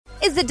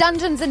Is the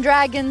Dungeons &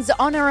 Dragons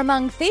Honor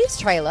Among Thieves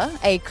trailer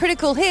a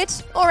critical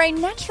hit or a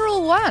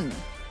natural one?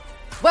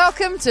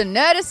 Welcome to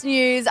Nerdist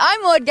News.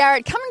 I'm Maud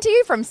Garrett, coming to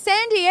you from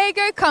San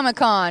Diego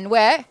Comic-Con,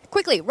 where,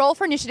 quickly, roll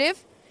for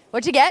initiative.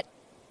 What'd you get?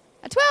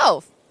 A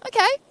 12.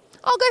 Okay.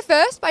 I'll go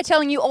first by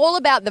telling you all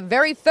about the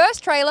very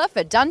first trailer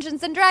for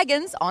Dungeons &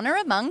 Dragons Honor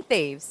Among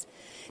Thieves.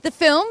 The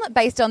film,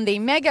 based on the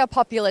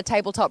mega-popular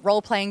tabletop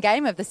role-playing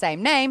game of the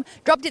same name,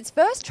 dropped its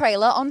first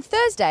trailer on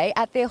Thursday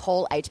at their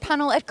Hall H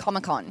panel at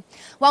Comic-Con.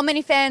 While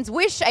many fans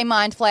wish a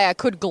Mind Flayer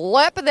could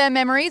glurp their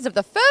memories of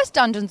the first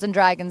Dungeons &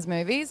 Dragons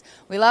movies,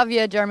 we love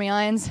you, Jeremy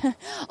Irons,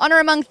 Honor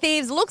Among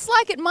Thieves looks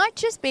like it might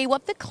just be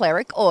what the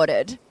cleric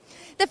ordered.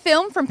 The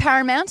film from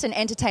Paramount and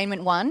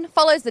Entertainment One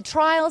follows the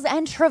trials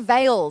and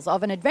travails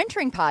of an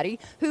adventuring party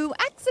who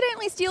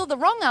accidentally steal the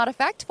wrong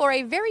artifact for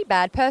a very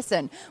bad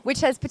person, which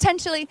has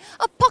potentially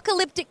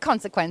apocalyptic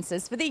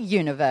consequences for the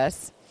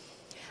universe.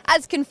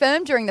 As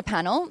confirmed during the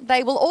panel,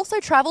 they will also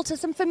travel to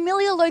some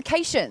familiar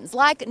locations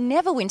like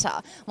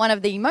Neverwinter, one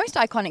of the most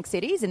iconic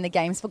cities in the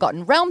game's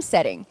Forgotten Realms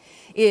setting.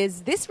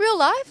 Is this real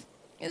life?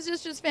 Is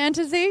this just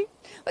fantasy?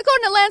 We're caught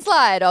in a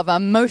landslide of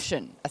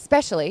emotion,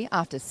 especially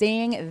after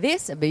seeing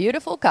this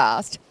beautiful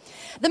cast.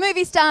 The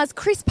movie stars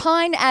Chris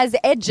Pine as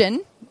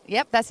Edgin.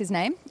 Yep, that's his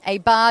name. A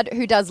bard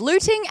who does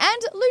looting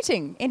and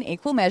looting in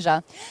equal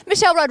measure.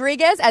 Michelle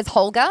Rodriguez as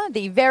Holga,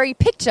 the very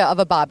picture of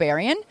a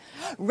barbarian.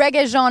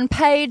 Regé-Jean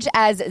Page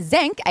as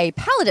Zenk, a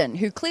paladin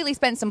who clearly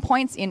spent some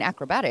points in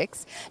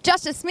acrobatics.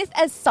 Justice Smith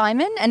as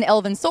Simon, an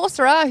elven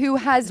sorcerer who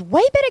has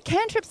way better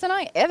cantrips than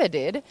I ever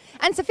did.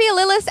 And Sophia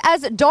Lillis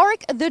as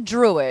Doric the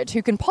druid,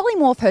 who can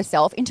polymorph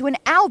herself into an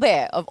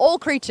owlbear of all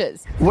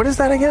creatures. What is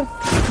that again?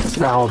 It's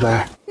an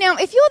owlbear. Now,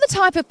 if you're the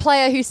type of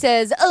player who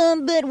says,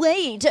 but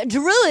wait,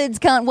 druids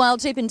can't wild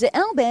shape into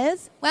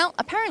owlbears, well,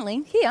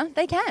 apparently here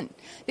they can.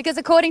 Because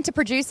according to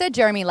producer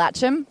Jeremy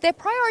Latcham, they're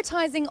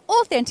prioritising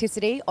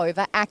authenticity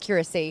over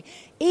accuracy,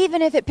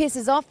 even if it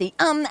pisses off the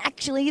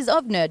actuallys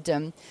of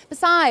nerddom.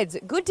 Besides,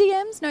 good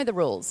DMs know the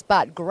rules,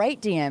 but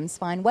great DMs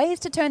find ways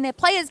to turn their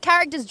players'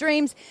 characters'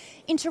 dreams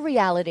into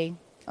reality,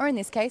 or in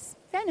this case,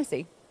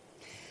 fantasy.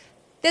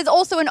 There's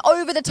also an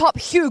over-the-top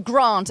Hugh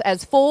Grant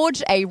as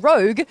Forge, a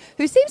rogue,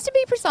 who seems to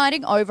be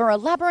presiding over a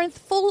labyrinth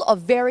full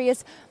of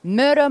various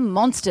murder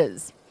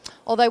monsters.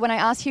 Although when I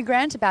asked Hugh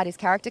Grant about his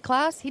character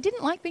class, he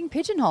didn't like being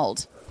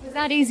pigeonholed. Was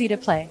that easy to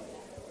play?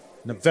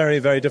 No, very,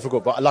 very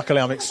difficult, but luckily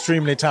I'm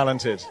extremely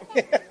talented.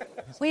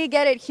 We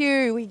get it,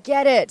 Hugh, we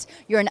get it.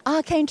 You're an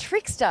arcane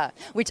trickster,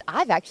 which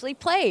I've actually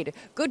played.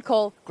 Good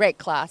call, great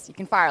class. You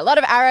can fire a lot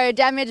of arrow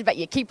damage, but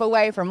you keep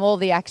away from all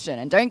the action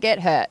and don't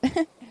get hurt.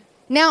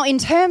 Now, in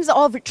terms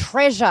of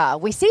treasure,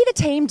 we see the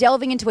team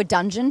delving into a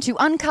dungeon to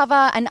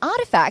uncover an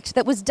artifact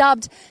that was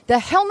dubbed the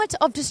Helmet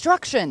of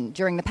Destruction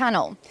during the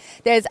panel.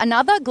 There's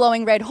another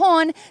glowing red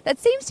horn that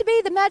seems to be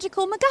the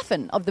magical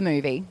MacGuffin of the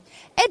movie.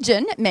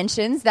 Edgin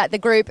mentions that the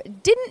group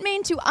didn't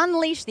mean to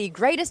unleash the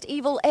greatest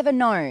evil ever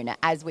known,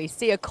 as we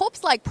see a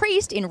corpse-like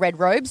priest in red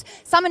robes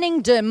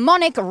summoning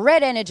demonic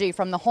red energy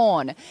from the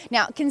horn.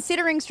 Now,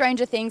 considering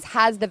Stranger Things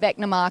has the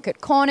Vecna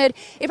market cornered,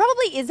 it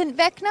probably isn't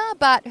Vecna,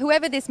 but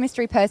whoever this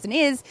mystery person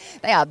is,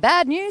 they are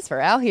bad news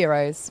for our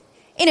heroes.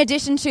 In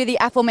addition to the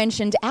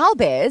aforementioned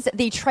owlbears,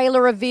 the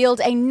trailer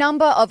revealed a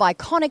number of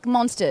iconic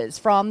monsters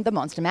from the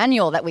Monster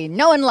Manual that we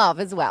know and love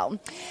as well.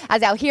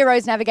 As our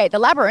heroes navigate the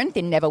labyrinth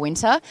in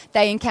Neverwinter,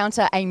 they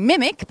encounter a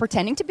mimic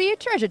pretending to be a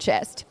treasure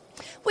chest.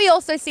 We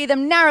also see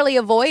them narrowly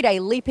avoid a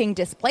leaping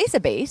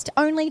displacer beast,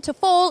 only to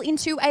fall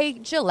into a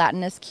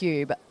gelatinous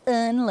cube.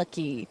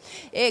 Unlucky.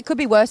 It could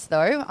be worse,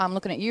 though. I'm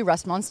looking at you,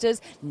 Rust Monsters.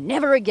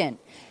 Never again.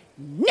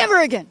 Never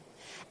again.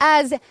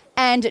 As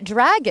and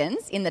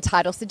dragons, in the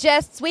title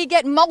suggests, we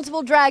get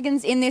multiple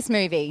dragons in this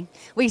movie.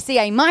 We see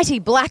a mighty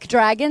black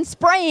dragon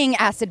spraying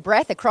acid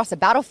breath across a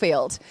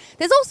battlefield.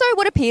 There's also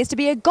what appears to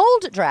be a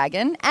gold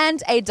dragon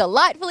and a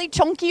delightfully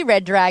chonky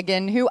red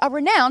dragon who are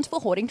renowned for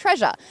hoarding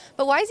treasure.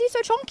 But why is he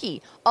so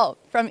chonky? Oh,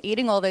 from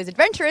eating all those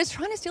adventurers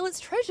trying to steal its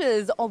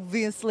treasures,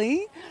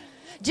 obviously.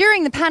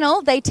 During the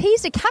panel, they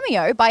teased a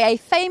cameo by a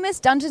famous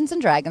Dungeons &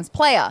 Dragons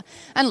player.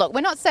 And look,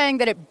 we're not saying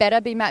that it better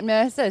be Matt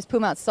Mercer as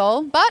Pumat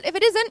Sol, but if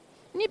it isn't,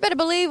 you better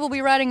believe we'll be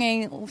writing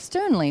a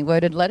sternly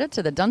worded letter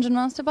to the Dungeon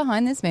Master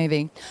behind this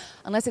movie.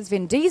 Unless it's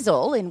Vin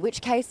Diesel, in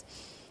which case,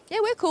 yeah,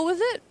 we're cool with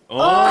it.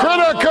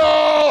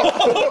 Critical!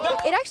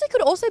 It actually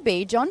could also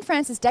be John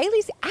Francis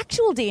Daley's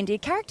actual D&D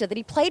character that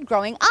he played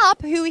growing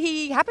up, who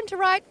he happened to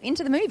write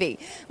into the movie,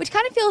 which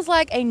kind of feels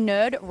like a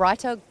nerd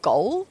writer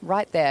goal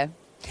right there.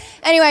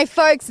 Anyway,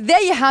 folks,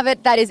 there you have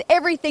it. That is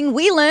everything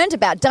we learned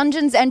about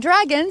Dungeons &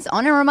 Dragons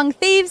Honor Among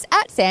Thieves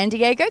at San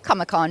Diego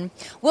Comic-Con.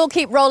 We'll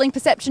keep rolling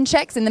perception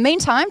checks in the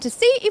meantime to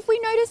see if we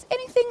notice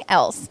anything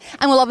else.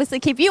 And we'll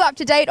obviously keep you up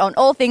to date on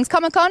all things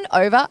Comic-Con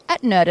over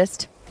at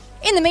Nerdist.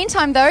 In the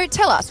meantime, though,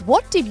 tell us,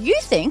 what did you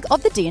think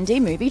of the D&D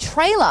movie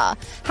trailer?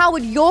 How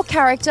would your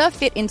character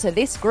fit into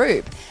this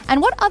group?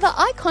 And what other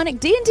iconic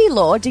D&D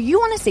lore do you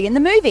want to see in the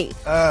movie?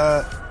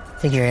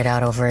 Figure it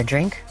out over a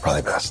drink?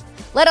 Probably best.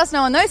 Let us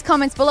know in those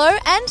comments below,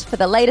 and for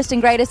the latest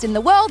and greatest in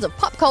the world of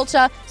pop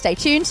culture, stay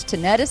tuned to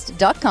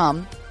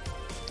Nerdist.com.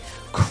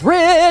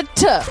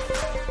 Crit!